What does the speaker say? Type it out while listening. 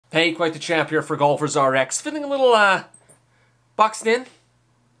Hey, quite the champ here for Golfers RX. Feeling a little, boxed in, a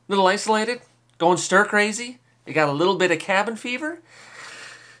little isolated, going stir crazy. You got a little bit of cabin fever?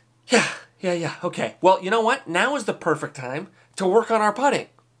 Yeah, okay. Well, you know what? Now is the perfect time to work on our putting.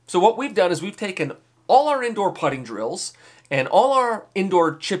 So what we've done is we've taken all our indoor putting drills and all our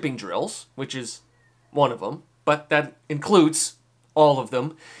indoor chipping drills, which is one of them, but that includes all of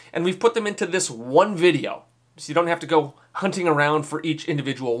them, and we've put them into this one video. So you don't have to go hunting around for each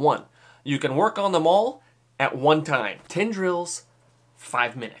individual one. You can work on them all at one time. 10 drills,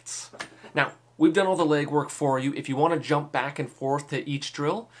 5 minutes. Now, we've done all the legwork for you. If you want to jump back and forth to each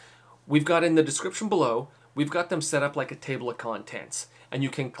drill, we've got in the description below, we've got them set up like a table of contents. And you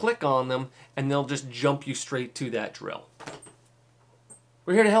can click on them and they'll just jump you straight to that drill.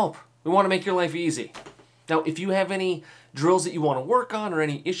 We're here to help. We want to make your life easy. Now, if you have any drills that you want to work on or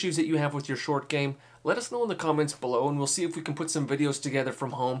any issues that you have with your short game, let us know in the comments below and we'll see if we can put some videos together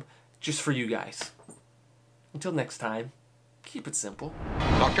from home just for you guys. Until next time, keep it simple.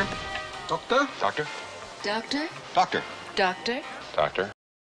 Doctor? Doctor? Doctor? Doctor? Doctor? Doctor? Doctor?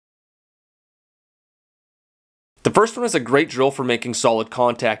 The first one is a great drill for making solid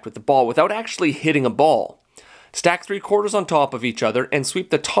contact with the ball without actually hitting a ball. Stack 3 quarters on top of each other and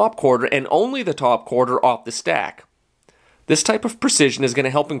sweep the top quarter and only the top quarter off the stack. This type of precision is going to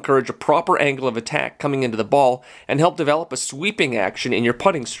help encourage a proper angle of attack coming into the ball and help develop a sweeping action in your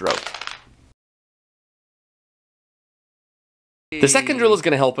putting stroke. The second drill is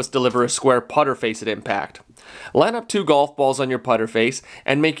going to help us deliver a square putter face at impact. Line up 2 golf balls on your putter face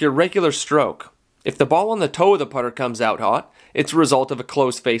and make your regular stroke. If the ball on the toe of the putter comes out hot, it's a result of a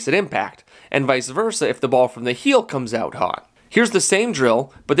closed face at impact, and vice versa if the ball from the heel comes out hot. Here's the same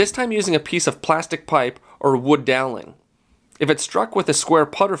drill, but this time using a piece of plastic pipe or wood dowling. If it's struck with a square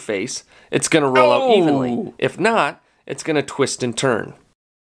putter face, it's going to roll out evenly. If not, it's going to twist and turn.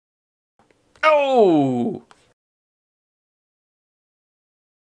 Oh!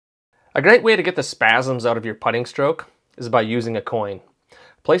 A great way to get the spasms out of your putting stroke is by using a coin.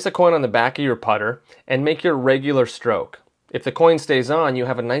 Place a coin on the back of your putter and make your regular stroke. If the coin stays on, you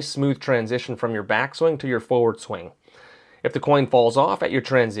have a nice smooth transition from your backswing to your forward swing. If the coin falls off at your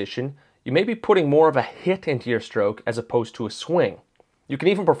transition, you may be putting more of a hit into your stroke as opposed to a swing. You can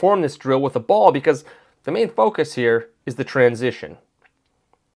even perform this drill with a ball because the main focus here is the transition.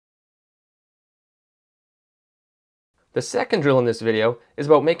 The second drill in this video is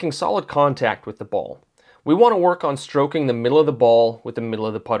about making solid contact with the ball. We want to work on stroking the middle of the ball with the middle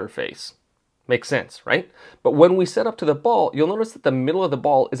of the putter face. Makes sense, right? But when we set up to the ball, you'll notice that the middle of the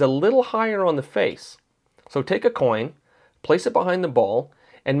ball is a little higher on the face. So take a coin, place it behind the ball,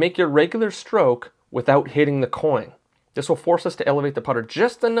 and make your regular stroke without hitting the coin. This will force us to elevate the putter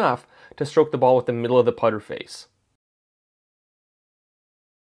just enough to stroke the ball with the middle of the putter face.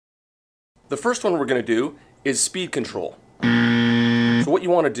 The first one we're going to do is speed control. So what you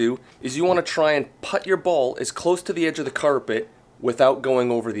want to do is you want to try and putt your ball as close to the edge of the carpet without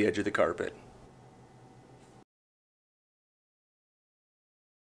going over the edge of the carpet.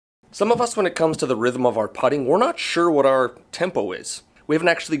 Some of us, when it comes to the rhythm of our putting, we're not sure what our tempo is. We haven't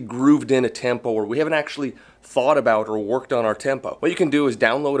actually grooved in a tempo, or we haven't actually thought about or worked on our tempo. What you can do is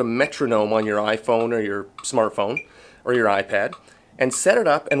download a metronome on your iPhone or your smartphone or your iPad and set it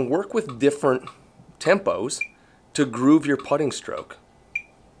up and work with different tempos to groove your putting stroke.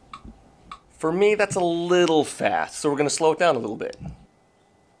 For me, that's a little fast, so we're going to slow it down a little bit.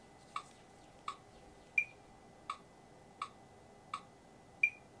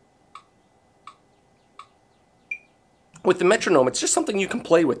 With the metronome, it's just something you can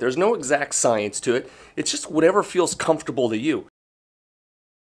play with. There's no exact science to it. It's just whatever feels comfortable to you.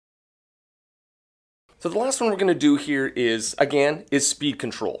 So the last one we're going to do here is, again, speed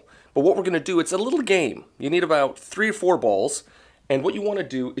control. But what we're going to do, it's a little game. You need about 3 or 4 balls. And what you want to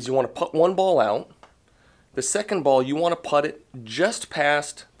do is you want to put one ball out. The second ball, you want to putt it just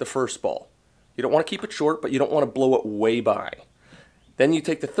past the first ball. You don't want to keep it short, but you don't want to blow it way by. Then you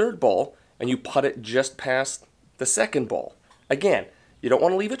take the third ball and you putt it just past the second ball. Again, you don't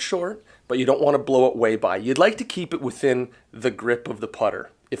want to leave it short, but you don't want to blow it way by. You'd like to keep it within the grip of the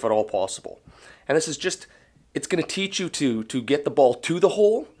putter, if at all possible. And this is just, it's going to teach you to get the ball to the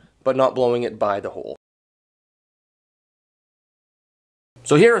hole, but not blowing it by the hole.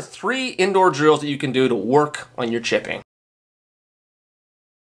 So here are 3 indoor drills that you can do to work on your chipping.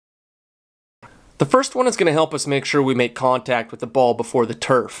 The first one is going to help us make sure we make contact with the ball before the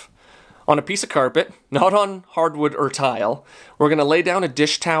turf. On a piece of carpet, not on hardwood or tile, we're going to lay down a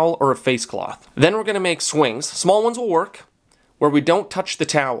dish towel or a face cloth. Then we're going to make swings, small ones will work, where we don't touch the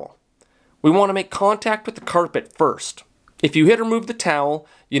towel. We want to make contact with the carpet first. If you hit or move the towel,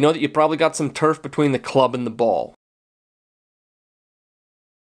 you know that you probably got some turf between the club and the ball.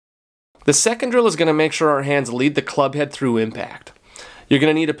 The second drill is going to make sure our hands lead the club head through impact. You're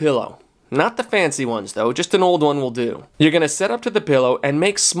going to need a pillow. Not the fancy ones though, just an old one will do. You're going to set up to the pillow and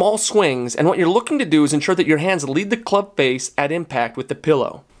make small swings, and what you're looking to do is ensure that your hands lead the club face at impact with the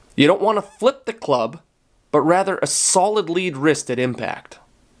pillow. You don't want to flip the club, but rather a solid lead wrist at impact.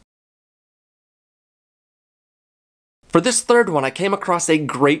 For this third one, I came across a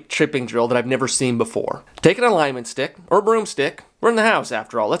great chipping drill that I've never seen before. Take an alignment stick, or broomstick, we're in the house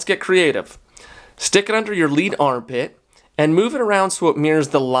after all, let's get creative. Stick it under your lead armpit, and move it around so it mirrors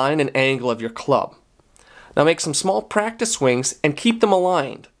the line and angle of your club. Now make some small practice swings and keep them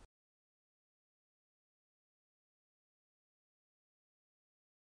aligned.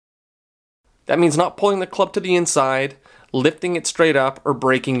 That means not pulling the club to the inside, lifting it straight up, or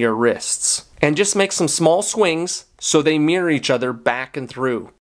breaking your wrists. And just make some small swings so they mirror each other back and through.